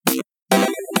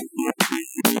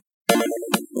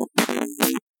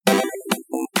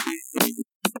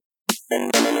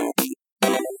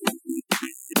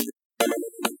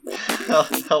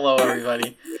Hello,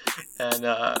 everybody, and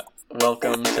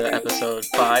welcome to episode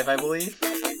 5, I believe.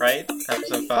 Right?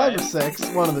 Episode 5. 5 or 6,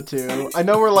 one of the two. I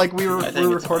know we're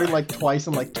recording 5. like twice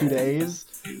in like 2 days,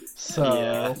 so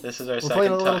yeah, this is our we're second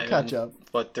playing a little time catch in,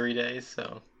 up. 3 days?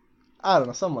 So I don't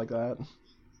know, something like that.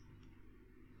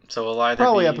 we'll either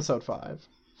Probably be episode 5.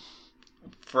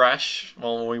 fresh.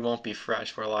 Well, we won't be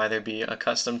fresh. We'll either be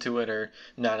accustomed to it or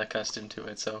not accustomed to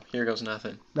it. So here goes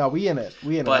nothing. No, we in it.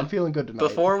 But I'm feeling good tonight.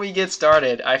 Before we get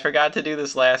started, I forgot to do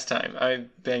this last time. I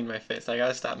banged my fist. I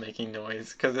gotta stop making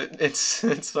noise because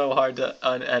it's so hard to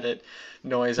unedit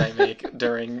noise I make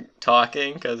during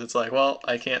talking because it's like, well,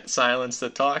 I can't silence the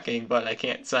talking, but I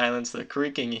can't silence the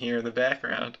creaking you hear in the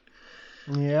background.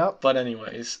 Yep. But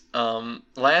anyways,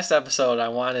 last episode I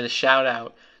wanted to shout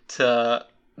out to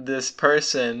this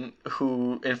person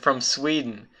from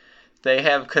Sweden. They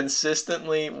have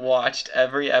consistently watched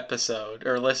every episode,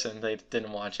 or listened. They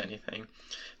didn't watch anything.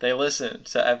 They listened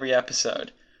to every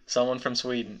episode. Someone from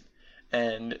Sweden.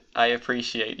 And I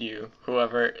appreciate you,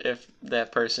 whoever, if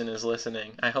that person is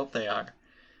listening. I hope they are.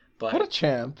 But what a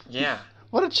champ. yeah.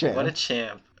 What a champ. What a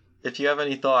champ. If you have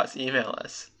any thoughts, email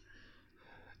us.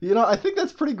 You know, I think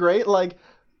that's pretty great. Like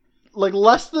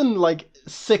less than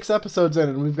 6 episodes in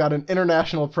and we've got an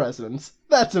international presence.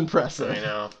 That's impressive. I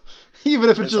know. Even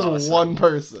if it's just awesome. one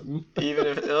person. Even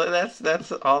if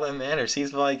that's all that matters. He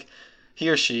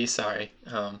or she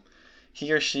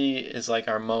is like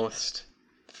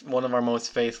one of our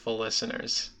most faithful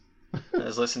listeners.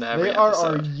 Has listened to every They are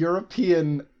episode. our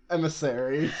European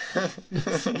emissary,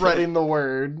 spreading the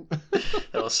word.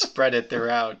 It'll spread it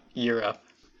throughout Europe.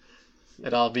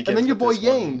 It all begins. And then your boy with this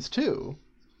one. Yames too,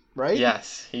 right?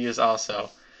 Yes, he has also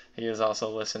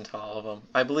listened to all of them.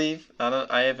 I believe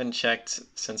I haven't checked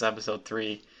since episode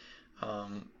 3,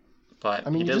 but I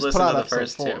mean, he you did just listen put out to the episode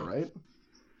first 4, 2. right?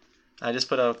 I just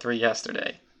put out 3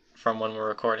 yesterday, from when we're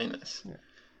recording this, Yeah.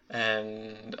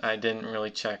 and I didn't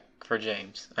really check for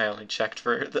James. I only checked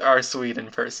for our Sweden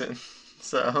person,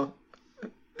 so.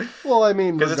 Well, I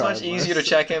mean, because it's much easier to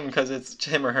check him because it's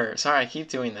him or her. Sorry, I keep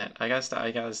doing that. I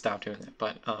gotta stop doing that.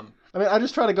 But I mean, I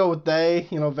just try to go with they.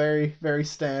 You know, very very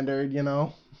standard. You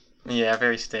know. Yeah,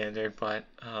 very standard. But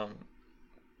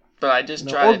I just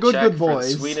try to check for the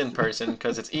Sweden person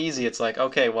because it's easy. It's like,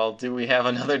 okay, well, do we have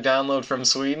another download from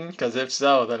Sweden? Because if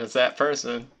so, then it's that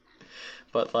person.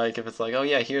 But like, if it's like, oh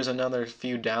yeah, here's another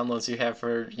few downloads you have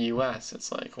for US,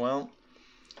 it's like, well,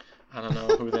 I don't know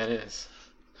who that is.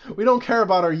 We don't care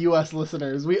about our U.S.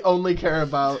 listeners. We only care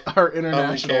about our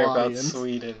international audience. About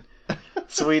Sweden.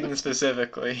 Sweden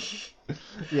specifically.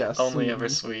 Yes. Only ever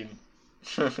Sweden.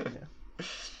 Alrighty.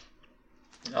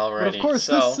 But of course,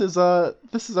 this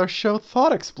is our show,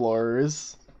 Thought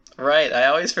Explorers. Right. I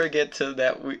always forget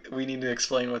that we need to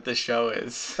explain what this show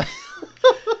is.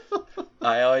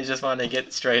 I always just want to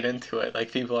get straight into it.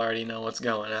 Like, people already know what's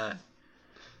going on.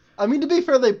 I mean, to be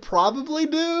fair, they probably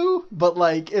do, but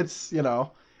like, it's, you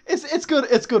know, it's good.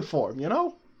 It's good form, you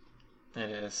know. It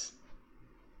is.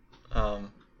 Well,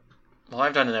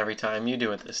 I've done it every time. You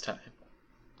do it this time.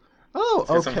 Oh,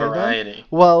 Let's get okay. some variety.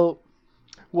 Then.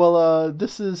 Well,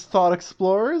 this is Thought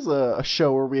Explorers, a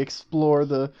show where we explore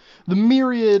the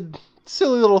myriad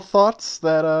silly little thoughts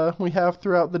that we have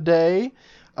throughout the day.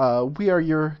 We are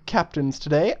your captains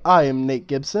today. I am Nate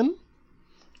Gibson.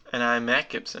 And I'm Matt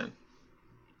Gibson.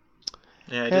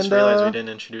 Yeah, I just realized we didn't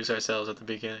introduce ourselves at the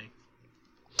beginning.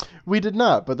 We did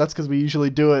not, but that's because we usually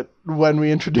do it when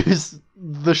we introduce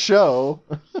the show.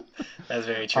 That's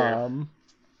very true.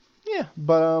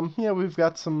 Yeah, we've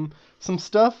got some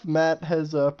stuff. Matt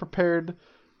has prepared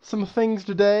some things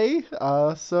today.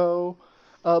 So,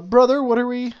 brother, what are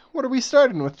we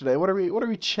starting with today? What are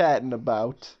we chatting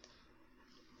about?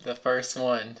 The first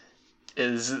one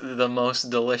is the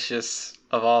most delicious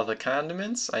of all the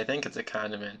condiments. I think it's a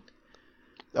condiment.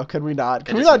 Oh, can we not?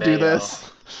 Can we not do this?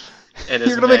 It is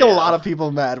You're gonna make a lot of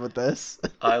people mad with this.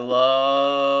 I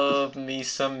love me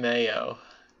some mayo.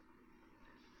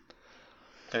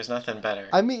 There's nothing better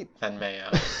than mayo.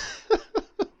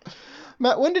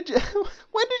 Matt, when did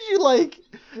you like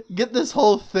get this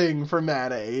whole thing for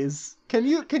mayonnaise? Can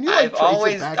you like trace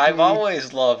it back to me?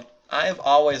 I've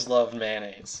always loved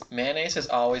mayonnaise. Mayonnaise has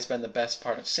always been the best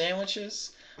part of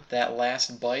sandwiches. That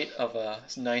last bite of a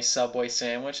nice Subway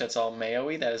sandwich that's all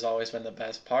mayo-y, that has always been the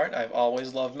best part. I've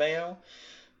always loved mayo,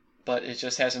 but it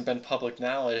just hasn't been public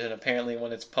knowledge, and apparently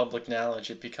when it's public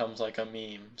knowledge, it becomes like a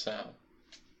meme, so.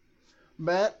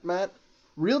 Matt,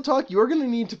 real talk, you're going to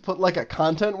need to put like a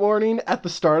content warning at the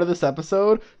start of this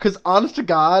episode, because honest to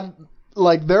God,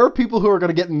 like, there are people who are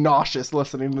going to get nauseous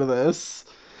listening to this.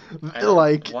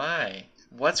 Like, Why?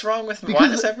 What's wrong with why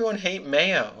because does everyone hate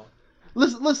mayo?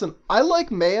 listen, I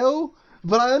like mayo,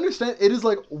 but I understand it is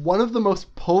like one of the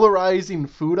most polarizing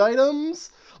food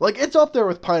items. Like, it's up there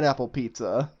with pineapple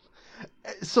pizza.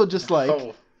 So just like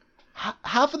Oh,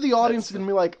 half of the audience that's is gonna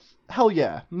be like, hell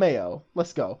yeah, mayo,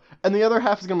 let's go, and the other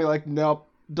half is gonna be like, nope,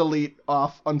 delete,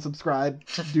 off, unsubscribe,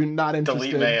 do not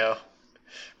delete interested, mayo.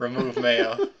 Remove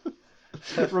mayo.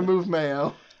 remove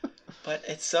mayo. But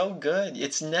it's so good.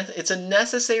 It's a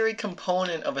necessary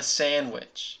component of a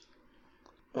sandwich.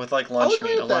 With like I'll lunch agree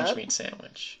meat, a with lunch that. meat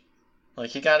sandwich.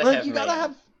 Like you gotta Like have you gotta mayo.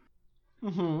 have.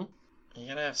 Mm-hmm. You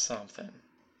gotta have something.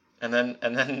 And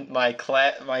then my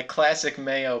classic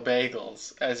mayo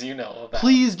bagels, as you know about.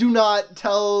 Please do not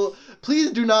tell.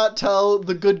 Please do not tell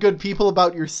the good people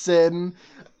about your sin.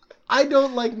 I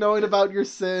don't like knowing about your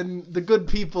sin. The good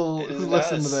people It who is not a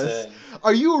listen to this. sin.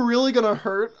 Are you really gonna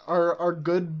hurt our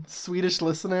good Swedish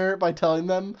listener by telling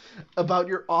them about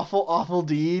your awful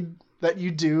deed that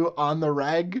you do on the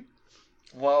reg?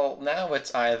 Well, now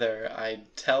it's either I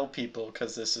tell people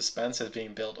because the suspense is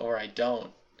being built, or I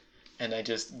don't, and I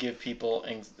just give people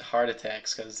heart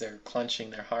attacks because they're clenching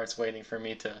their hearts, waiting for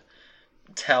me to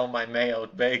tell my mayo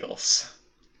bagels.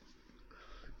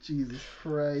 Jesus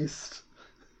Christ.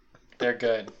 They're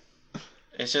good.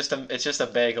 It's just a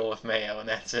bagel with mayo, and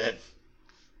that's it.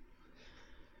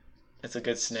 It's a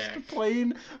good snack.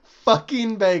 Plain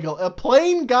fucking bagel. A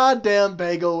plain goddamn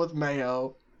bagel with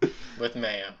mayo. With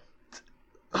mayo.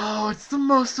 Oh, it's the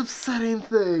most upsetting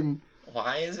thing.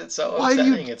 Why is it so Why do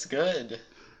you... upsetting? It's good.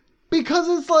 Because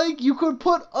it's like you could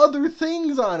put other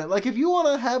things on it. Like if you want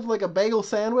to have like a bagel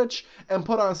sandwich and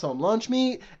put on some lunch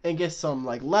meat and get some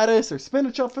like lettuce or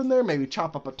spinach up in there, maybe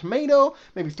chop up a tomato,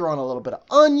 maybe throw on a little bit of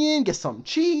onion, get some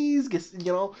cheese,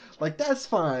 like that's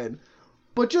fine.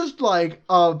 But just like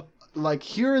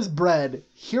here is bread,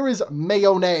 here is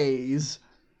mayonnaise.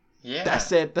 Yeah.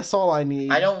 That's it. That's all I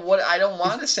need. I don't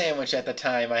want a sandwich at the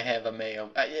time I have a mayo.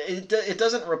 It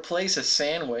doesn't replace a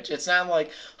sandwich. It's not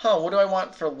like, what do I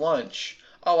want for lunch?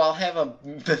 Oh, I'll have a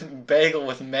bagel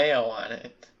with mayo on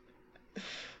it.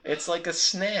 It's like a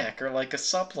snack or like a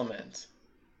supplement.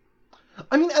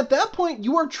 I mean, at that point,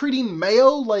 you are treating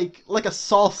mayo like a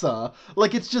salsa.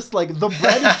 Like it's just like the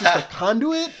bread is just a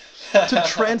conduit to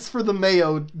transfer the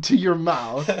mayo to your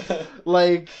mouth.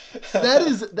 Like that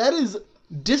is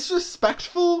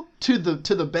disrespectful to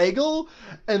the bagel,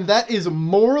 and that is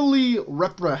morally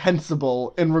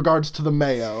reprehensible in regards to the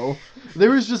mayo.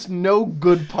 There is just no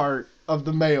good part of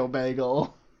the mayo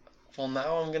bagel. Well,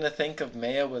 now I'm gonna think of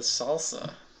mayo as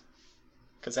salsa,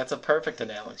 because that's a perfect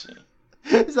analogy.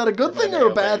 Is that a good thing or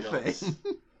a bad thing?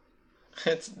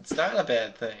 It's not a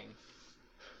bad thing.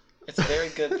 It's a very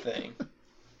good thing.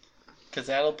 Because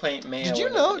that'll paint mayo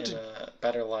in a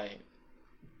better light.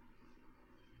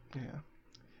 Yeah.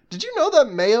 Did you know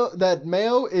that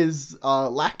mayo is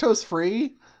lactose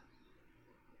free?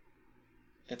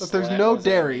 That there's no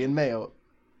dairy in mayo.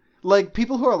 Like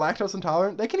people who are lactose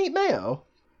intolerant, they can eat mayo.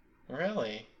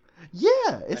 Really?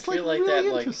 Yeah, it's like really that,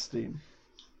 interesting.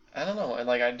 I don't know.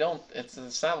 Like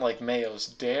it's not like mayo's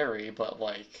dairy, but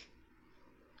like.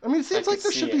 I mean, it seems like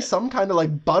there should be some kind of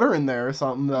like butter in there or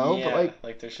something, though. Yeah, but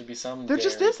like there should be some. There dairy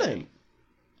just isn't. Thing.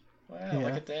 Wow,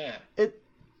 look at that.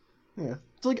 Yeah.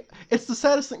 It's like it's the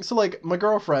saddest thing. So like my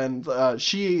girlfriend,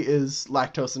 she is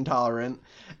lactose intolerant,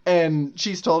 and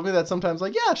she's told me that sometimes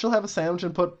like she'll have a sandwich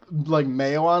and put like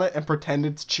mayo on it and pretend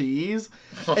it's cheese,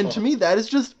 and to me that is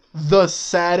just the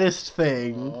saddest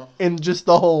thing in just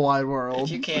the whole wide world.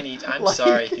 If you can't eat, I'm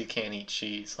sorry if you can't eat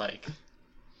cheese. Like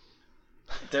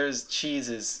there's cheese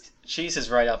is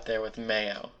right up there with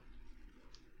mayo.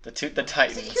 The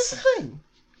titans. See, here's the thing.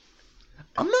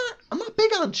 I'm not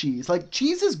big on cheese. Like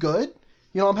cheese is good.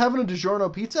 You know, I'm having a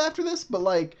DiGiorno pizza after this, but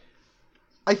like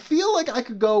I feel like I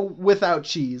could go without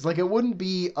cheese. Like it wouldn't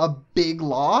be a big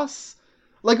loss.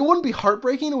 Like it wouldn't be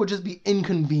heartbreaking, it would just be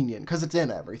inconvenient because it's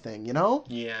in everything, you know?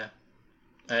 Yeah.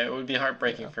 It would be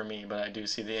heartbreaking for me, but I do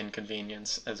see the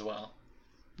inconvenience as well.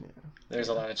 Yeah. There's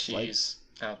a lot of cheese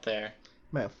out there.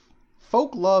 Man,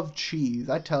 folk love cheese,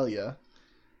 I tell you.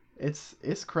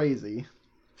 It's crazy.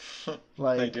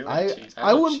 Like they do love cheese.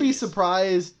 I wouldn't be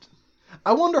surprised.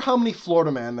 I wonder how many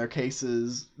Florida Man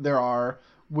there are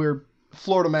where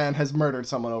Florida Man has murdered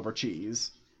someone over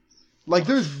cheese. Like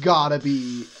there's gotta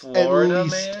be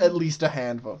at least a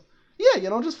handful. Yeah, you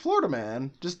know, just Florida Man.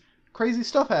 Just crazy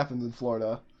stuff happens in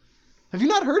Florida. Have you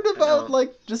not heard about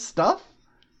like just stuff?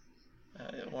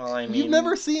 Well, I mean, you've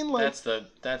never seen like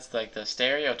that's like the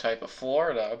stereotype of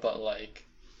Florida, but like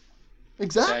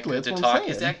exactly.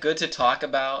 Is that good to talk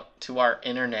about to our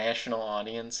international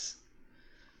audience?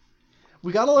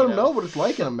 We gotta let You them know, know what it's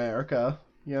like in America.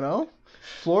 You know,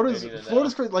 they need to know.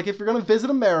 Florida's great. Like if you're gonna visit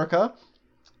America,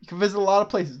 you can visit a lot of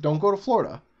places. Don't go to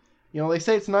Florida. You know, they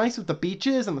say it's nice with the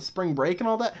beaches and the spring break and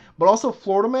all that, but also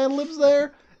Florida man lives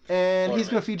there, and Florida he's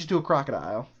gonna man. feed you to a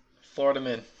crocodile. Florida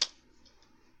man.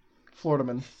 Florida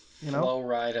man, you know. Flow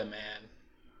Rida man.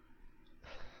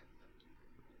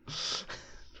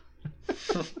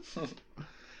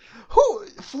 Who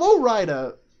Flo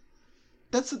Rida?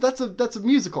 That's a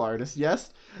musical artist.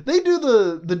 Yes, they do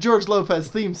the George Lopez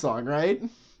theme song, right?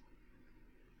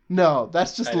 No,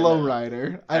 that's just I don't know.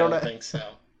 Lowrider. I I don't don't know. think so.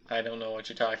 I don't know what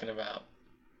you're talking about.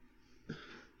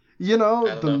 You know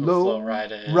I don't the know who Flo low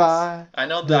Rida is. rider. I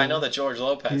know the George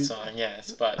Lopez song,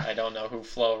 yes, but I don't know who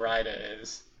Flo Rida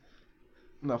is.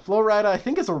 No, Flo Rida, I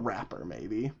think is a rapper,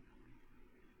 maybe.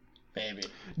 Maybe.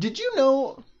 Did you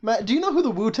know, Matt? Do you know who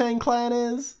the Wu-Tang Clan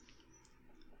is?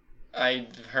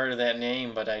 I've heard of that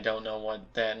name, but I don't know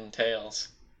what that entails.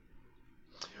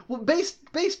 Well,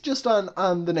 based just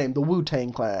on the name, the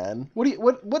Wu-Tang Clan. What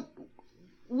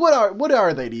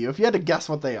are they to you? If you had to guess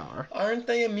what they are. Aren't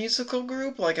they a musical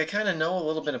group? Like, I kind of know a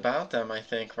little bit about them, I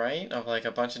think, right? Of like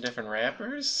a bunch of different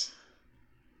rappers?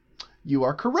 You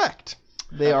are correct.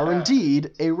 They are Haha.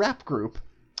 indeed a rap group.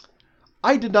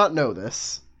 I did not know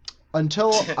this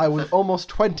until I was almost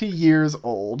 20 years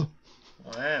old.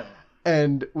 Wow.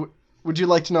 And would you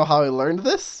like to know how I learned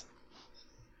this?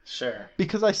 Sure.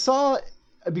 Because I saw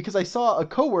a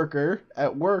coworker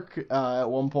at work at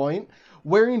one point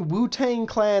wearing Wu-Tang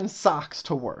Clan socks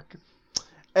to work.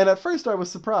 And at first I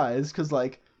was surprised because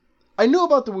like I knew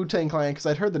about the Wu-Tang Clan because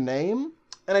I'd heard the name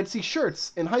and I'd see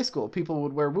shirts in high school. People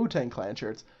would wear Wu-Tang Clan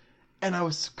shirts. And I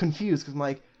was confused because I'm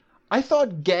like, I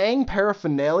thought gang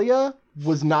paraphernalia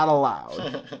was not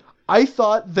allowed. I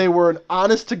thought they were an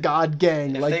honest-to-God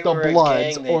gang If like they the were a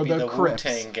Bloods gang, or they'd be the the Crips.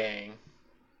 Wu-Tang gang.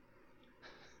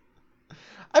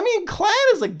 I mean, clan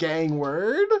is a gang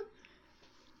word.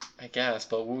 I guess,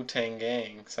 but Wu-Tang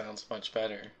gang sounds much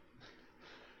better.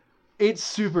 It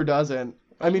super doesn't.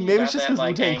 I mean, You maybe got it's just that because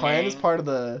like Wu-Tang ang Clan is ang? part of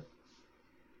the...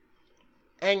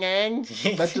 Ang ang?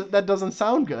 That doesn't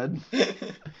sound good.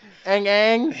 Ang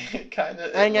ang? It kind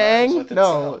of Ang rhymes ang? with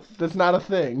No, itself. that's not a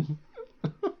thing.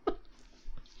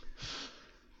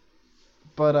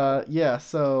 But, yeah,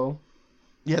 so...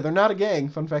 Yeah, they're not a gang.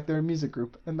 Fun fact, they're a music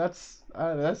group. And that's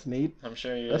neat. I'm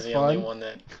sure you're That's the only fun. one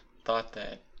that thought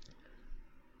that.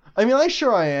 I mean, I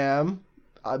am.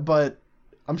 But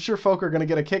I'm sure folk are going to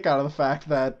get a kick out of the fact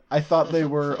that I thought they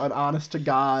were an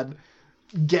honest-to-God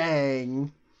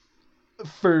gang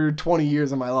for 20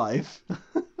 years of my life.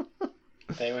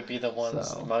 They would be the ones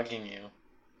So. mugging you.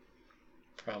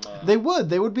 From They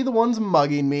would be the ones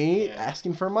mugging me, Yeah.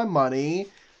 asking for my money,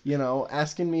 you know,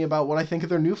 asking me about what I think of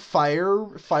their new fire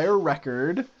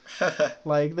record.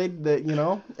 Like they you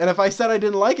know, and if I said I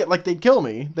didn't like it, like they'd kill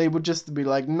me. They would just be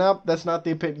like, "Nope, that's not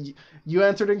the opinion. You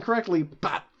answered incorrectly."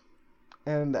 Bah!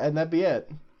 And that'd be it.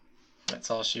 That's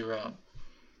all she wrote.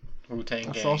 Wu-Tang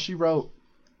That's gang. all she wrote.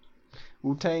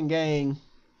 Wu-Tang Gang.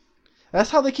 That's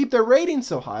how they keep their ratings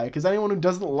so high. Because anyone who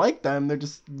doesn't like them, they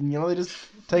just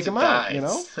take them out. You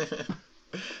know.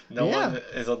 No Yeah. one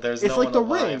is. There's It's no like one The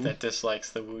alive Ring. that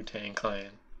dislikes the Wu-Tang Clan.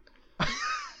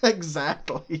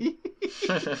 Exactly.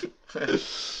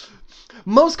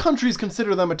 Most countries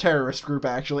consider them a terrorist group.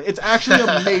 Actually, it's actually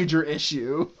a major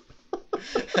issue.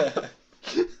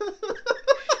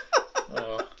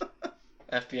 Oh,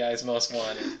 FBI's most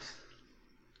wanted.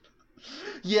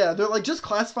 Yeah, they're like just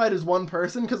classified as one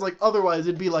person because like otherwise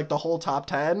it'd be like the whole top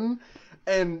 10,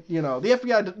 and the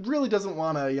FBI really doesn't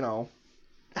want to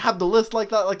have the list like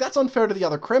that. Like that's unfair to the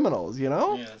other criminals.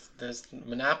 Yes, there's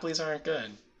monopolies aren't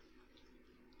good.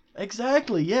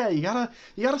 Exactly. Yeah, you gotta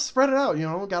spread it out.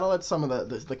 Gotta let some of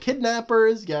the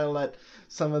kidnappers. You gotta let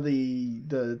some of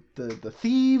the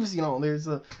thieves. There's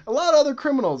a lot of other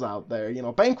criminals out there.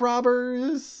 Bank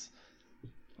robbers.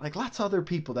 Like lots of other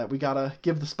people that we gotta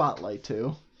give the spotlight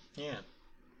to. Yeah,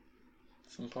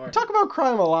 it's We important. talk about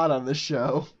crime a lot on this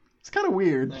show. It's kind of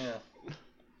weird. Yeah,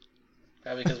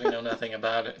 probably because we know nothing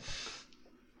about it.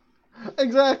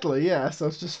 Exactly. Yeah. So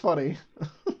it's just funny.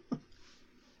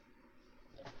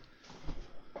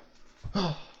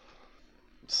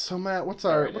 So Matt, what's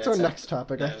our next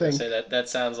topic? Yeah, I think. say that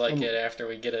sounds like it. After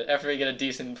we get a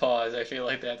decent pause, I feel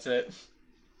like that's it.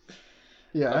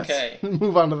 Yeah. Okay. Let's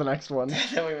move on to the next one.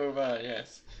 Then we move on.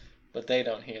 Yes, but they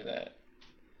don't hear that.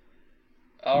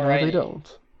 No, Alrighty. they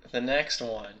don't. The next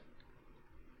one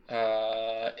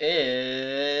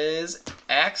is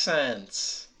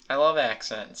accents. I love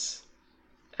accents.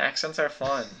 Accents are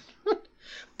fun.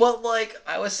 But like,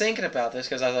 I was thinking about this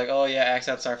because I was like, oh yeah,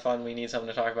 accents are fun. We need something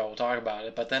to talk about. We'll talk about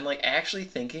it. But then like actually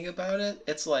thinking about it,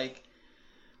 it's like,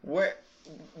 where,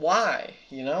 why?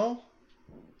 You know?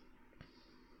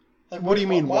 Like, What do you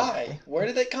mean, why? why? Where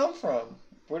did they come from?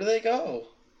 Where do they go?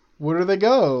 Where do they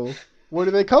go? Where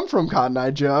do they come from, Cotton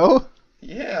Eye Joe?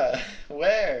 Yeah,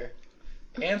 where?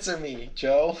 Answer me,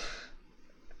 Joe.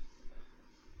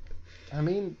 I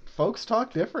mean, folks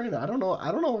talk different. I don't know.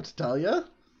 I don't know what to tell you.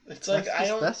 It's like I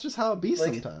don't That's just how it be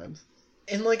like sometimes.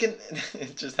 in like an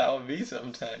it's just how it be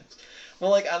sometimes.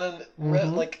 Well, like on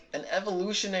Mm-hmm. like an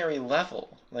evolutionary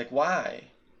level, like why?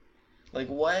 Like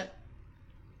what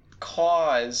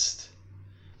caused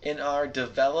in our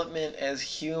development as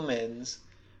humans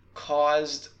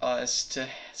caused us to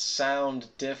sound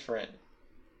different?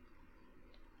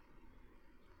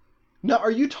 Now,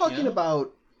 are you You talking know?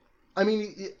 about? I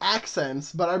mean,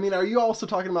 accents, but I mean, are you also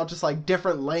talking about just like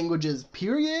different languages,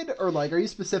 period, or like, are you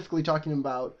specifically talking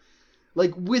about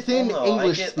like Well, within no,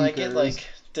 English I get speakers? like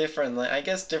different. I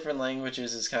guess different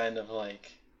languages is kind of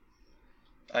like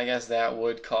I guess that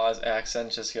would cause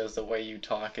accents just because the way you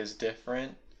talk is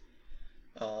different.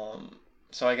 Um,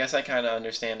 so I guess I kind of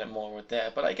understand it more with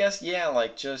that. But I guess yeah,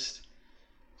 like just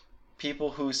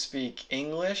people who speak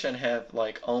English and have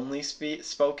like only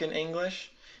spoken English,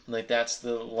 and like that's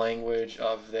the language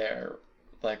of their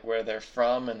like where they're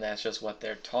from, and that's just what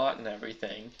they're taught and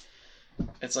everything.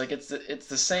 It's like it's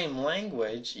the same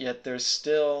language, yet there's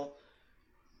still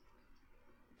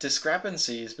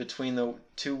discrepancies between the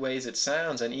two ways it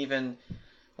sounds, and even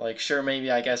like sure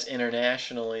maybe I guess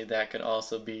internationally that could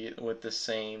also be with the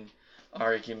same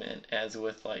argument as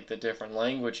with like the different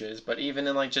languages, but even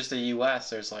in like just the US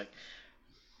there's like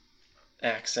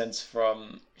accents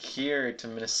from here to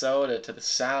Minnesota to the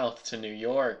South to New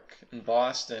York and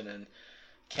Boston and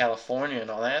California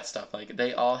and all that stuff. Like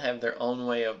they all have their own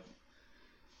way of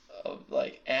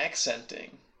like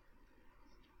accenting.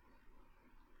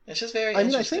 It's just very I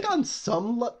mean, I think interesting. on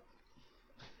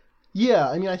yeah,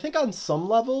 I mean, I think on some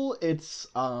level, it's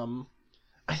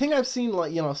I think I've seen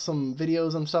like some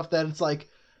videos and stuff that it's like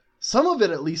some of it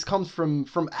at least comes from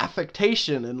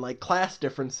affectation and like class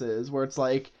differences, where it's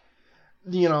like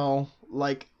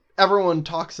like everyone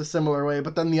talks a similar way,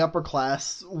 but then the upper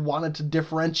class wanted to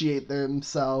differentiate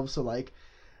themselves, so like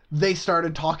they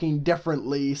started talking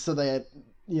differently so that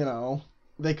you know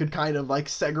they could kind of like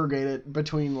segregate it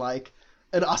between like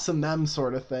an us and them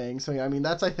sort of thing. So yeah, I mean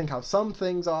that's I think how some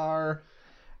things are,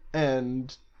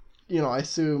 and I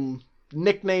assume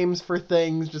nicknames for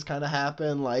things just kind of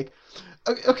happen. Like,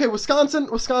 okay, Wisconsin,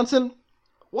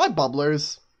 why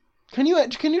bubblers? Can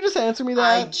you just answer me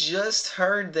I that? just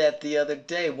heard that the other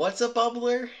day. What's a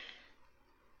bubbler?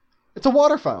 It's a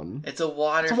water fountain. It's a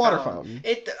It's water a water fountain. fountain.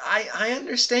 I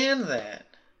understand that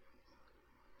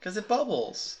because it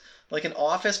bubbles. Like an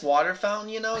office water fountain,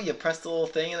 you press the little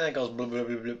thing and then it goes blub blub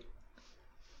blub blub,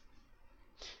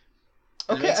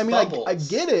 and it Okay, makes I mean I bubbles.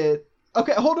 get it.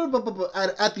 Okay, hold on, but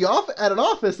at the off at an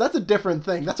office, that's a different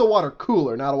thing. That's a water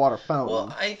cooler, not a water Well,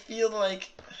 fountain. I feel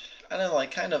like I don't know, like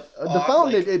kind of The odd.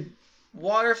 fountain, Like it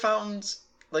water fountains.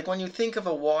 Like when you think of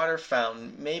a water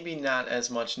fountain, maybe not as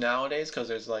much nowadays because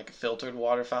there's like filtered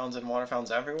water fountains and water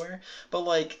fountains everywhere. But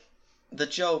like the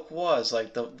joke was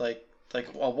like the like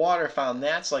a water fountain.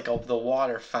 That's like the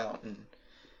water fountain.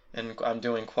 And I'm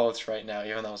doing quotes right now,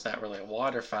 even though it's not really a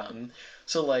water fountain.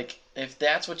 So, like, if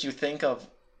that's what you think of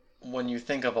when you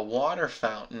think of a water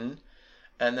fountain,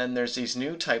 and then there's these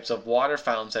new types of water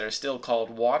fountains that are still called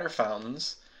water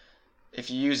fountains, if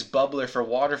you use bubbler for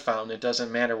water fountain, it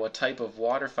doesn't matter what type of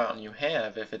water fountain you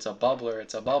have. If it's a bubbler,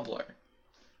 it's a bubbler.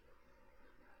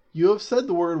 You have said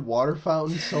the word water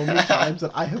fountain so many times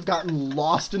that I have gotten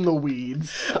lost in the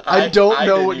weeds. I I don't I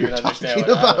know didn't what you're even understand talking what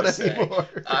I about was saying. anymore.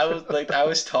 I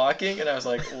was talking and I was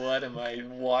like, what am I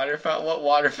water fountain? What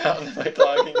water fountain am I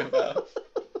talking about?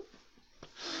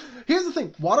 Here's the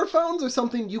thing: water fountains are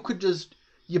something you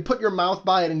put your mouth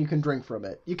by it and you can drink from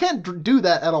it. You can't do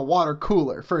that at a water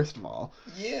cooler, first of all.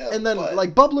 Yeah, And then but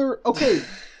like bubbler, okay,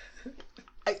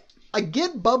 I I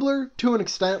get bubbler to an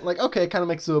extent. Like okay, it kind of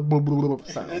makes a blah, blah, blah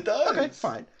it sound. Okay, does.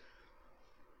 fine.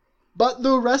 But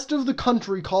the rest of the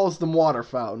country calls them water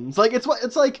fountains. Like it's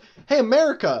like, hey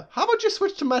America, how about you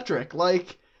switch to metric?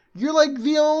 Like you're like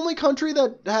the only country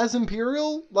that has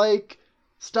imperial. Like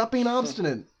stop being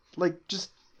obstinate. Like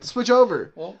just switch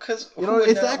over. Well, because You who know,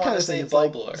 would it's not that want kind to of thing. say It's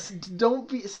like bubbler? don't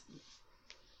be.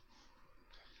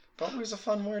 Bubbler's a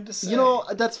fun word to You say. know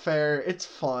that's fair. It's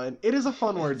fun. It is a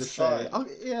fun word to It's say. fun.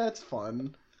 Yeah, it's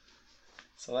fun.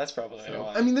 So that's probably So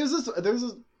I why. mean, there's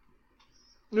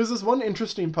this one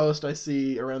interesting post I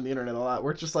see around the internet a lot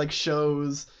where it just like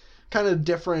shows kind of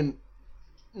different.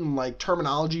 like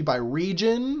terminology by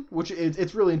region, which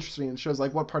it's really interesting. It shows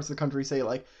like what parts of the country say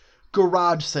like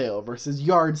garage sale versus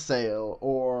yard sale,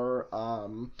 or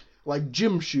like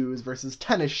gym shoes versus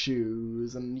tennis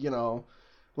shoes, and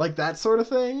like that sort of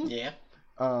thing. Yeah.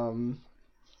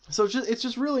 So it's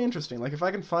just really interesting. Like if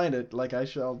I can find it, like I'll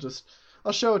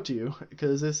show it to you,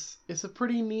 because it's a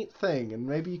pretty neat thing, and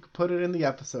maybe you could put it in the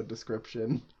episode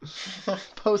description.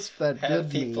 Post that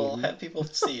have good meme. Have people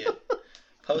see it.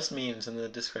 Post memes in the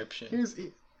description.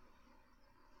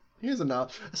 Here's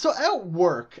another. So at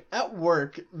work,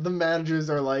 the managers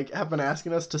have been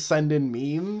asking us to send in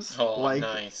memes. Oh, like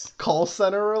nice. Call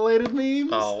center related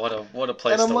memes. Oh, what a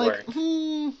place and I'm to like,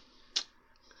 work.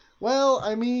 Well,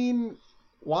 I mean,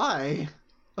 why?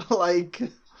 Like,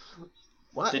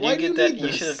 why? Did why you do get that? need You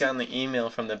this? should have gotten the email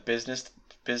from the business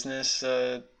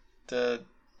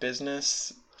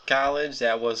college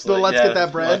that was So like, let's get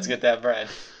that bread? Let's get that bread.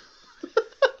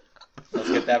 Let's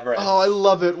get that bread. Oh, I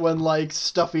love it when like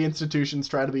stuffy institutions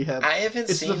try to be hip. I haven't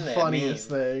It's seen the that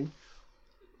funniest meme. thing.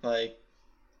 Like,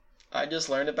 I just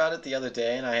learned about it the other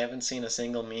day, and I haven't seen a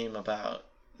single meme about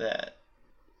that.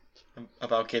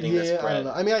 About getting this bread. I don't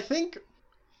know. I mean, I think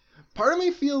part of me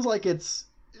feels like it's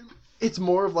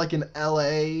more of like an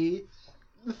LA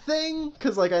thing,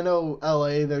 because like I know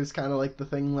LA, there's kind of like the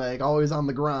thing like always on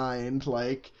the grind,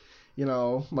 like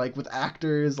like with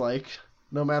actors, like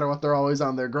no matter what, they're always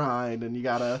on their grind, and you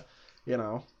gotta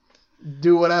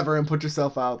do whatever and put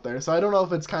yourself out there. So I don't know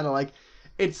if it's kind of like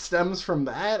it stems from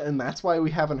that, and that's why we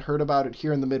haven't heard about it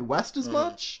here in the Midwest as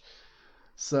much.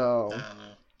 So I don't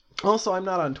know. also, I'm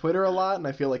not on Twitter a lot, and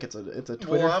I feel like it's a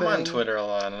Twitter I'm thing. on Twitter a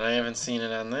lot, and I haven't seen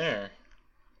it on there.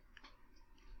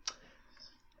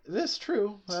 That's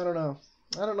true. I don't know.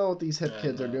 I don't know what these hip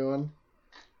kids are doing.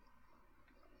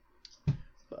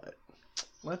 But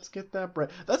let's get that bread.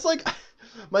 That's like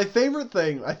my favorite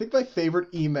thing. I think my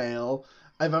favorite email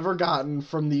I've ever gotten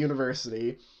from the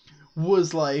university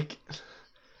was like,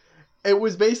 it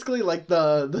was basically like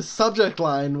the subject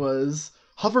line was,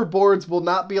 hoverboards will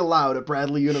not be allowed at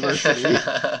Bradley University. And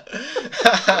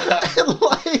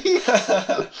like,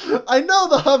 I know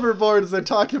the hoverboards they're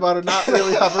talking about are not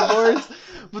really hoverboards,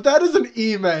 but that is an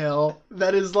email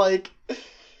that is like,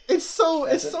 it's so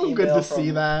good to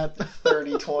see that.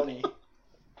 3020.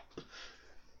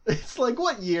 It's like,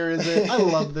 what year is it? I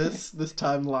love this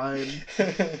timeline.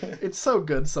 It's so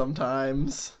good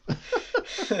sometimes.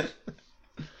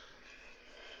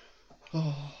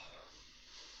 Oh.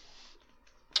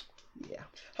 Yeah.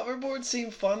 Hoverboards seem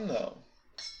fun though.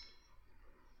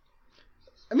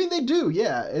 I mean, they do.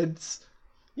 Yeah, I'd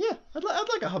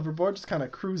like a hoverboard, just kind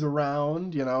of cruise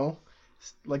around,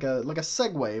 like a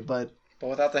Segway, but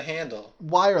without the handle.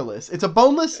 Wireless. It's a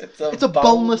boneless. It's a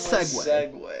boneless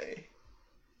Segway.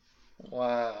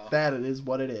 Wow. That it is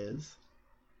what it is.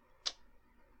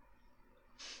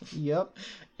 Yep.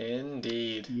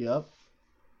 Indeed. Yep.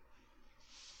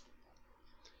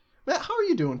 Matt, how are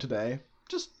you doing today?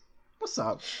 Just, what's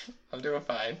up? I'm doing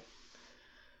fine.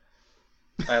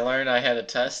 I learned I had a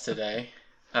test today.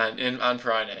 On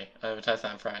Friday. I have a test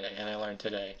on Friday, and I learned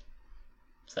today.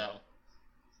 So.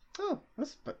 Oh,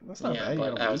 that's not bad. Yeah,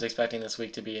 but I was expecting this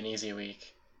week to be an easy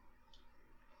week.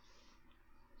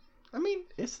 I mean,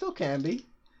 it still can be.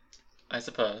 I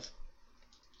suppose.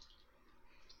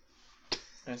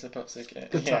 It can.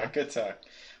 Good talk. Good talk.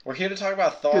 We're here to talk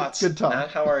about thoughts, good talk.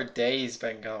 not how our day's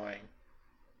been going.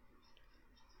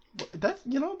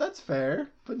 That's fair.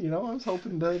 But I was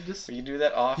hoping to just We do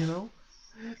that off.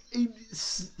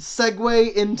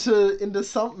 segue into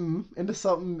something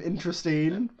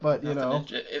interesting. But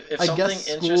if I something guess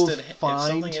school's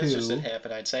fine if something too. interesting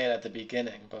happened, I'd say it at the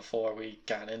beginning before we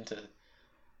got into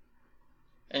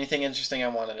anything interesting I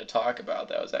wanted to talk about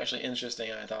that was actually interesting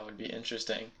and I thought would be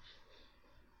interesting.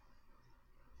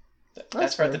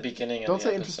 That's for at the beginning of Don't the say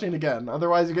episode. Interesting again,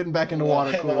 otherwise you're getting back into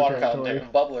water cooler territory.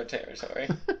 Bubbler territory.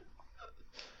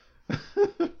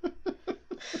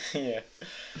 Yeah.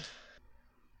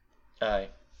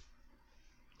 Alright.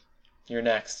 You're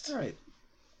next. Alright.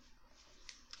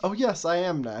 Oh yes, I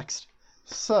am next.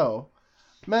 So,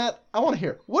 Matt, I want to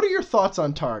hear, what are your thoughts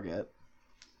on Target?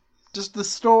 Just the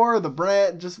store, the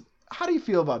brand, just how do you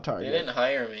feel about Target? They didn't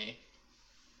hire me.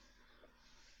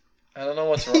 I don't know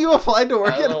what's wrong. You applied to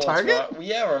work at a Target?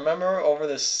 Yeah, remember over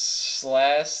this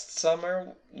last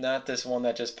summer? Not this one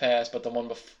that just passed, but the one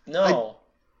before. No.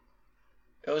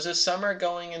 It was a summer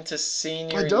going into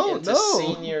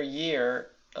senior year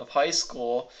of high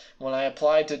school when I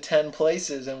applied to 10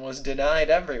 places and was denied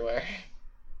everywhere.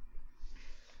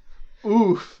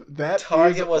 Oof, that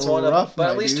Target was one of them, but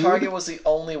at least dude. Target was the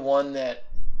only one that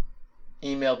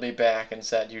emailed me back and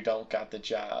said you don't got the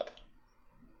job.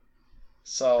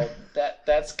 So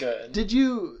that's good. Did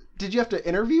you have to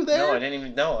interview there? No, I didn't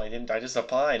even. No, I didn't. I just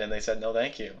applied, and they said no,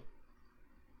 thank you.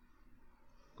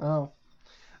 Oh.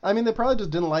 I mean, they probably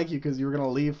just didn't like you because you were gonna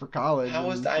leave for college. How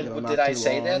was And, that? not Did I too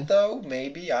say long. that though?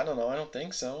 Maybe. I don't know. I don't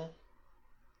think so.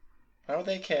 Why don't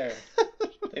they care?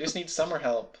 They just need summer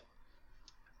help.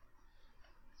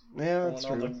 Yeah, For that's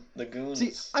all true. the goons.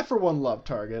 See, I for one love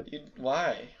Target.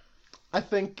 Why? I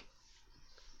think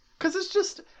because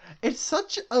it's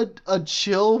such a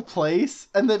chill place,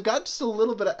 and they've got just a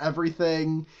little bit of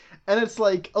everything, and it's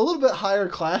like a little bit higher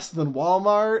class than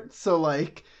Walmart. So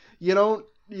like you don't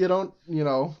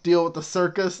deal with the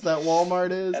circus that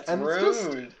Walmart is, That's and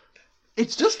rude.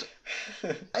 it's just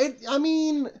I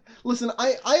mean, listen,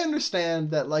 I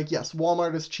understand that, like, yes,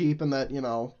 Walmart is cheap and that,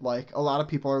 like, a lot of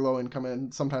people are low income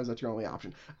and sometimes that's your only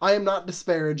option. I am not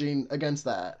disparaging against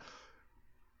that.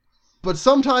 But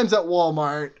sometimes at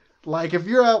Walmart, like, if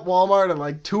you're at Walmart at,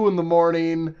 like, 2 in the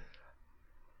morning,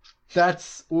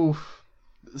 that's, oof.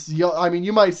 I mean,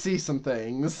 you might see some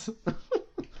things.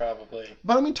 Probably.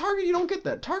 But, I mean, Target, you don't get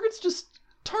that. Target's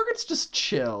just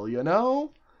chill, I don't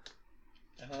know.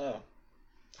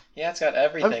 Yeah, it's got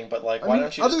everything, but like, why mean,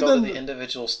 don't you just other go to than the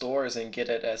individual stores and get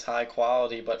it as high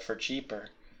quality but for cheaper?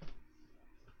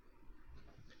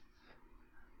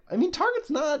 I mean, Target's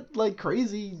not like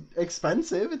crazy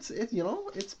expensive.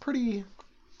 It's pretty.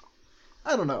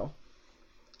 I don't know.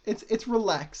 It's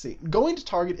relaxing. Going to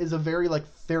Target is a very like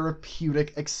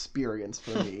therapeutic experience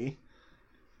for me.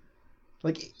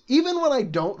 Like even when I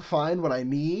don't find what I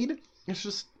need, it's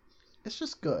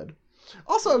just good.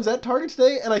 Also, I was at Target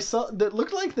today and I saw that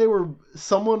looked like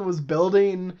someone was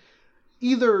building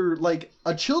either like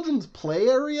a children's play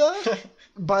area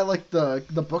by like the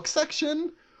book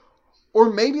section,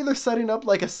 or maybe they're setting up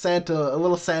like a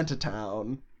little Santa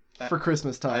town for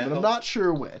Christmas time, and I'm not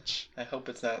sure which. I hope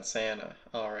it's not Santa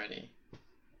already.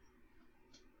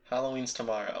 Halloween's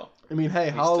tomorrow. I mean,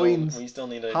 hey, we still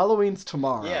need Halloween's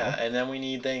tomorrow. Yeah, and then we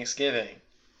need Thanksgiving.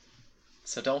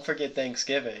 So don't forget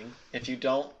Thanksgiving. If you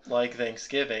don't like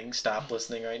Thanksgiving, stop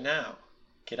listening right now.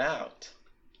 Get out.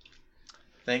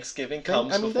 Thanksgiving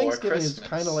comes before Thanksgiving Christmas. is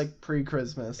kind of like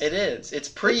pre-Christmas. It is. It's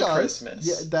pre-Christmas.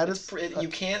 Yeah, that is. You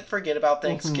can't forget about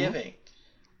Thanksgiving.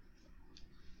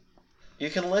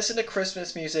 You can listen to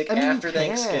Christmas music after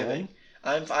Thanksgiving.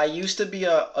 I used to be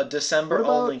a December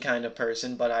only kind of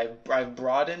person, but I've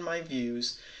broadened my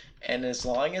views, and as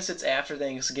long as it's after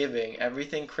Thanksgiving,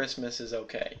 everything Christmas is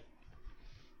okay.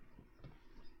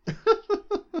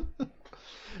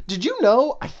 Did you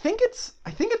know? I think it's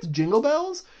Jingle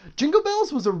Bells. Jingle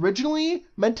Bells was originally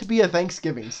meant to be a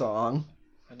Thanksgiving song.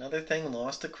 Another thing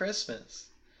lost to Christmas.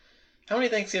 How many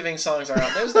Thanksgiving songs are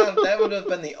out? That would have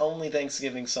been the only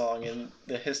Thanksgiving song in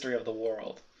the history of the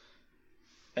world.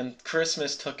 And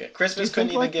Christmas took it. Christmas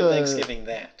couldn't even give Thanksgiving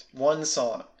that. One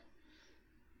song.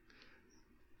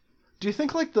 Do you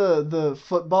think like the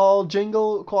football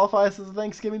jingle qualifies as a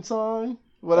Thanksgiving song?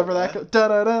 Whatever that goes. Da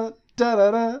da da da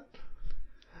da da.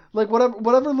 Like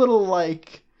whatever little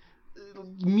like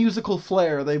musical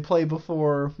flair they play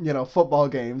before, football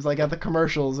games, like at the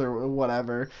commercials or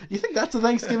whatever. You think that's a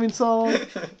Thanksgiving song?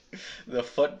 The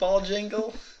football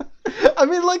jingle? I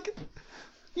mean, like,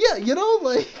 yeah,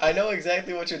 like. I know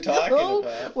exactly what you're talking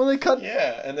about. When they cut.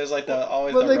 Yeah, and there's like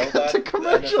always when the they robot, cut to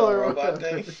commercial the or robot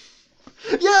whatever. thing.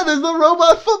 Yeah, there's the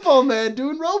robot football man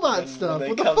doing robot stuff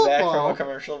when with they the come back football. from a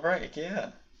commercial break.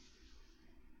 Yeah.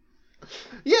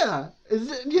 Yeah,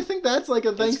 do you think that's like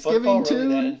a Thanksgiving tune?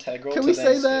 Really that integral Can to we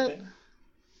say that? Thanksgiving?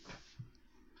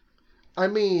 I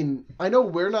mean, I know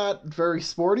we're not very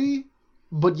sporty,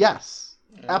 but yes,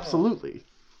 absolutely.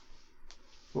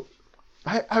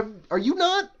 Are you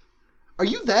not? Are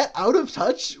you that out of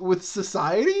touch with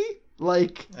society?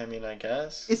 Like, I mean, I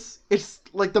guess it's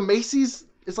like the Macy's.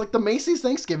 It's like the Macy's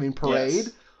Thanksgiving parade,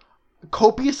 yes.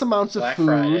 Copious amounts of Black food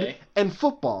Friday. And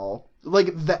football.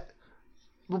 Like that.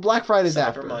 Well, Black Friday's Cyber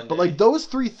after, Monday. but like those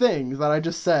three things that I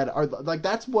just said are like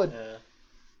that's what.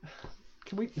 Yeah.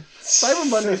 Can we? Cyber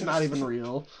Monday's not even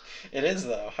real. It is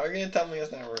though. How are you gonna tell me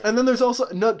it's not real? And then there's also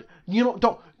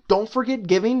don't forget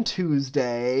Giving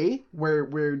Tuesday,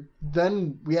 where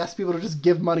then we ask people to just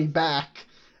give money back,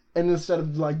 and instead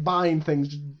of like buying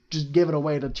things, just give it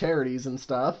away to charities and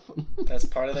stuff. That's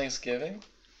part of Thanksgiving?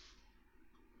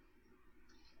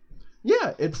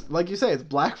 Yeah, it's like you say, it's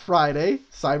Black Friday,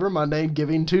 Cyber Monday,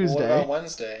 Giving Tuesday. What about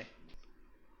Wednesday?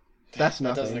 That's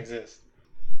nothing. That doesn't exist.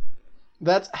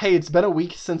 It's been a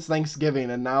week since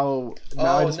Thanksgiving, and now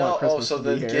I just want Christmas so to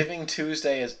the be here. Giving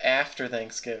Tuesday is after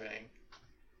Thanksgiving.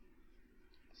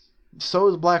 So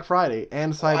is Black Friday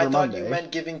and Cyber Monday. I thought you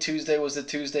meant Giving Tuesday was the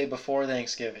Tuesday before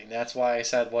Thanksgiving. That's why I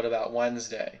said, what about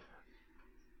Wednesday?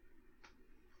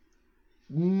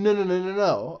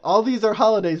 No. All these are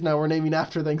holidays now we're naming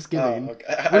after Thanksgiving. Oh, okay.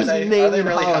 We're Are just they naming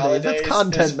really holidays. That's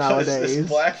content nowadays. Is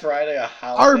Black Friday a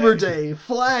holiday? Arbor Day,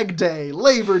 Flag Day,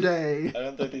 Labor Day. I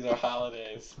don't think these are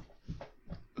holidays.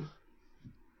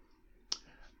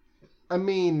 I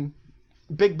mean,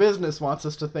 big business wants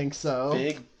us to think so.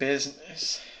 Big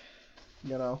business.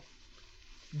 You know,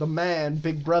 the man,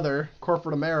 Big Brother,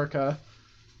 corporate America,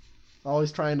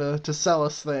 always trying to sell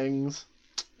us things.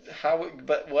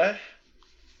 But what?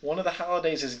 One of the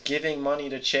holidays is giving money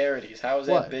to charities. How is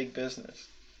that What? big business?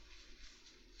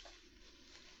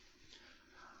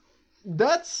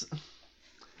 I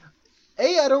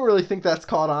don't really think that's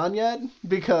caught on yet,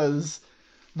 because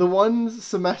the one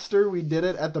semester we did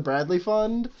it at the Bradley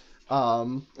Fund, I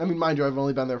mean, mind you, I've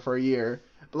only been there for a year,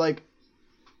 but, like,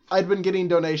 I'd been getting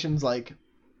donations, like,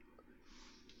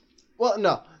 well,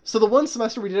 no. So the one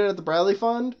semester we did it at the Bradley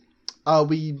Fund,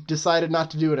 we decided not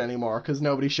to do it anymore because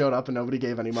nobody showed up and nobody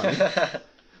gave any money.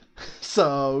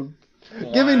 So,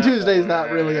 Giving Tuesday is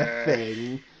not really a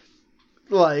thing.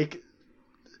 Like,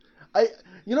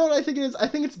 you know what I think it is? I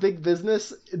think it's big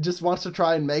business. It just wants to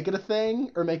try and make it a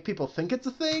thing, or make people think it's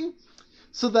a thing,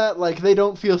 so that, like, they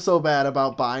don't feel so bad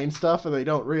about buying stuff, and they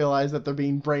don't realize that they're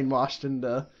being brainwashed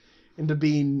into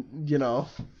being, you know,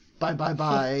 bye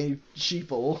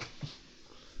sheeple.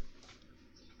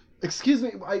 Excuse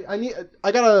me,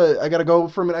 I gotta go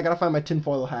for a minute. I gotta find my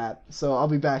tinfoil hat, so I'll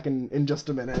be back in just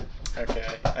a minute. Okay,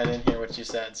 I didn't hear what you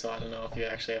said, so I don't know if you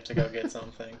actually have to go get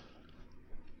something.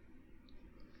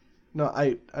 No,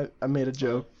 I made a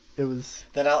joke. It was.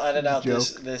 Then I'll edit out joke.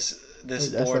 this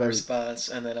bored response,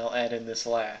 and then I'll add in this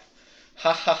laugh.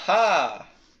 Ha ha ha!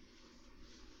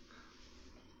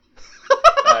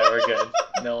 Alright, we're good.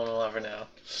 No one will ever know.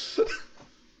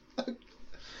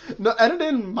 No, edit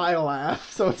in my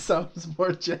laugh so it sounds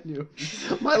more genuine.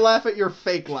 My laugh at your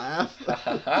fake laugh. Ha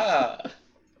ha ha!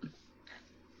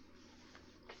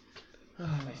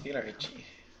 My feet are itchy.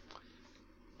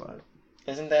 But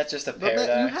Isn't that just a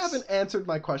paradox? you haven't answered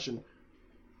my question.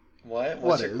 What? What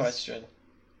What's your is? question?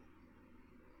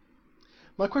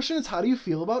 My question is, how do you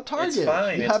feel about Target? It's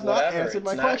fine. You It's have not whatever. answered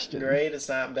my It's question. not great. It's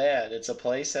not bad. It's a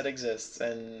place that exists,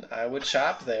 and I would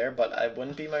shop there, but I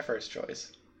wouldn't be my first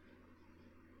choice.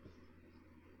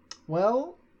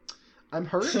 Well, I'm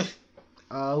hurt.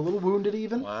 A little wounded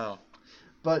even. Wow.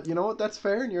 But you know what? That's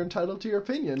fair, and you're entitled to your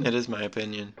opinion. It is my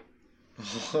opinion.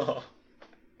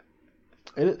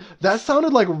 That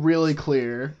sounded like really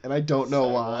clear, and I don't know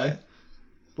why.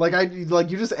 What? Like you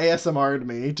just ASMR'd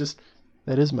me.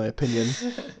 That is my opinion.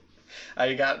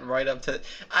 I got right up to.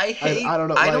 I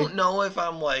don't know if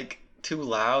I'm like too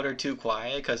loud or too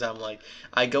quiet, because I'm like,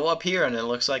 I go up here and it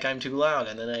looks like I'm too loud,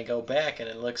 and then I go back and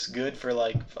it looks good for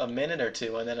like a minute or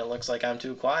two, and then it looks like I'm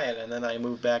too quiet, and then I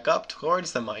move back up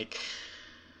towards the mic.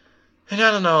 And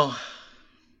I don't know.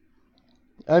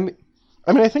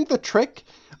 I think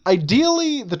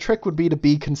ideally the trick would be to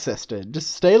be consistent.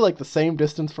 Just stay like the same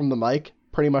distance from the mic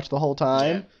pretty much the whole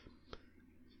time. Yeah.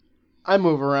 I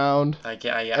move around. I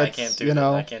can't do that.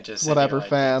 I can't just sit whatever, here like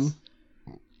fam. this.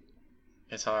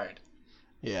 It's hard.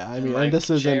 Yeah, I And mean, my and this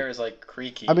isn't. chair is like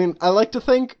creaky. I mean, I like to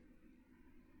think.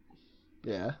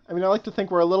 Yeah, I mean, I like to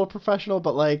think we're a little professional,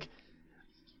 but like,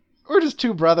 we're just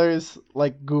two brothers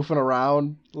like goofing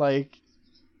around. Like,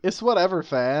 it's whatever,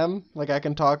 fam. Like, I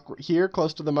can talk here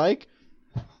close to the mic,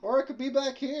 or I could be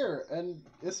back here, and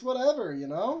it's whatever, you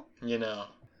know. You know.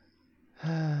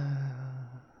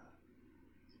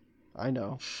 I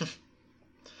know.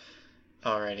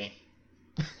 Alrighty.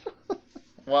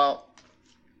 Well,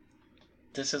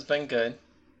 this has been good.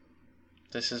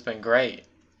 This has been great.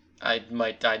 I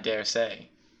dare say,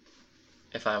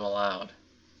 if I'm allowed.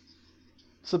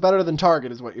 So better than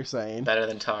Target is what you're saying. Better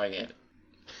than Target.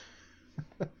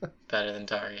 Better than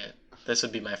Target. This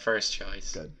would be my first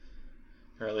choice. Good.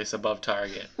 Or at least above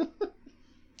Target.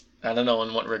 I don't know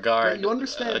in what regard you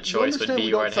understand, a choice would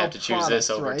be where I'd have to choose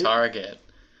this over right? Target.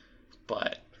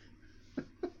 But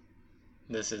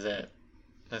this is it.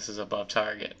 This is above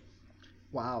Target.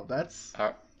 Wow, that's...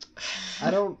 I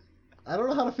don't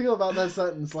know how to feel about that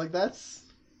sentence. Like, that's...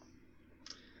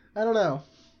 I don't know.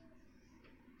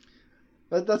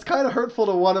 That's kind of hurtful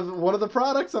to one of the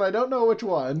products, and I don't know which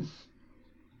one.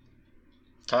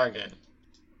 Target.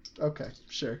 Okay,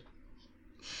 sure.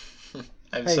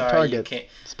 I'm hey, sorry Target. you can't.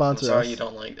 Sponsor I'm sorry us. you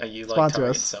don't like. You like Sponsor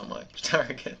Target us. so much.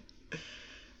 Target.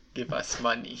 Give us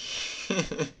money.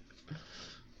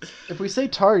 If we say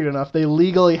Target enough, they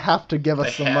legally have to give us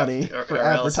They some have money to, for or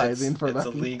else advertising for it's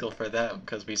them. illegal for them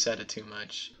because we said it too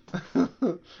much.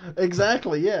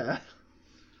 Exactly, yeah.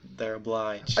 They're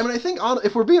obliged. I mean, I think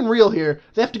if we're being real here,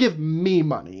 they have to give me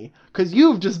money because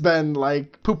you've just been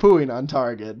like poo-pooing on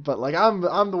Target, but like I'm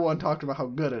the one talking about how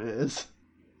good it is.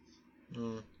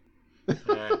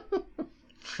 Alright.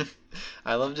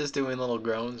 I love just doing little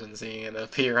groans and seeing it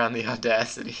appear on the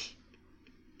Audacity.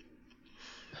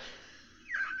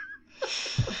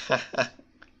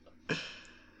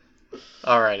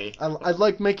 Alrighty. I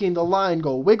like making the line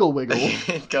go wiggle wiggle.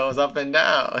 It goes up and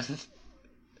down.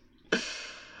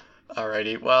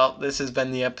 Alrighty, well, this has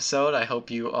been the episode. I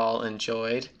hope you all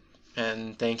enjoyed.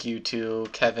 And thank you to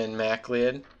Kevin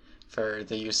MacLeod for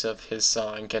the use of his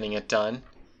song Getting It Done.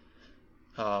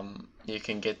 You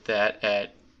can get that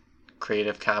at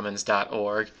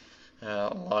creativecommons.org,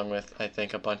 along with, I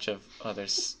think, a bunch of other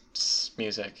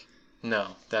music.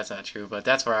 No, that's not true, but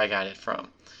that's where I got it from,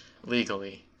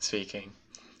 legally speaking.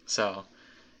 So,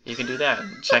 you can do that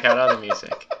and check out other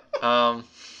music.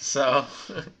 Also,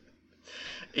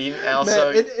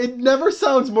 Man, it never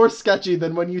sounds more sketchy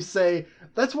than when you say,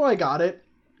 that's where I got it,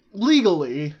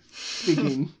 legally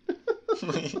speaking.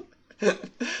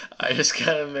 I just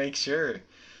gotta make sure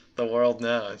the world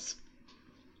knows.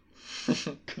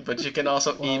 But you can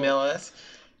also email us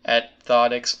at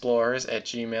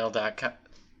thoughtexplorers@gmail.com,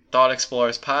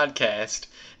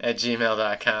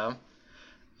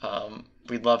 thoughtexplorerspodcast@gmail.com.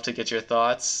 We'd love to get your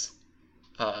thoughts,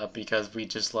 because we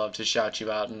just love to shout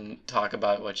you out and talk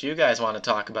about what you guys want to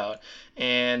talk about,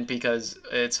 and because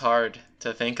it's hard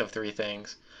to think of three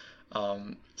things.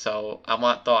 So I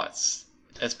want thoughts,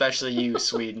 especially you,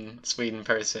 Sweden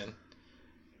person.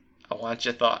 I want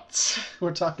your thoughts.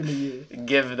 We're talking to you.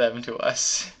 Give them to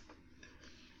us.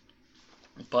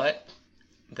 But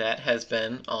that has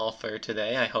been all for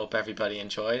today. I hope everybody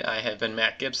enjoyed. I have been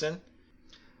Matt Gibson.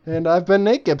 And I've been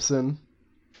Nate Gibson.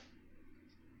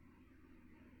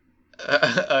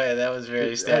 Oh yeah, that was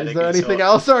very static. Is there anything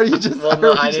else, or are you just? Well,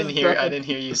 no, I didn't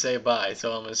hear you say bye,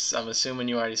 so I'm assuming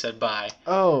you already said bye.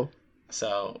 Oh.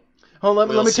 So. Let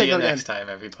me see take you that next again. time,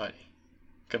 everybody.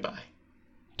 Goodbye.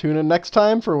 Tune in next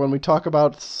time for when we talk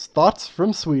about thoughts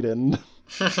from Sweden.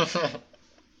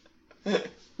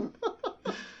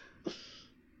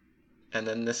 And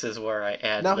then this is where I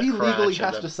add now the he crotch legally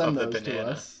has of to send the those banana.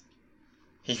 to us.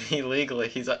 He legally,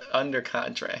 he's under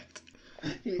contract.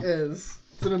 He is.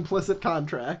 It's an implicit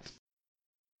contract.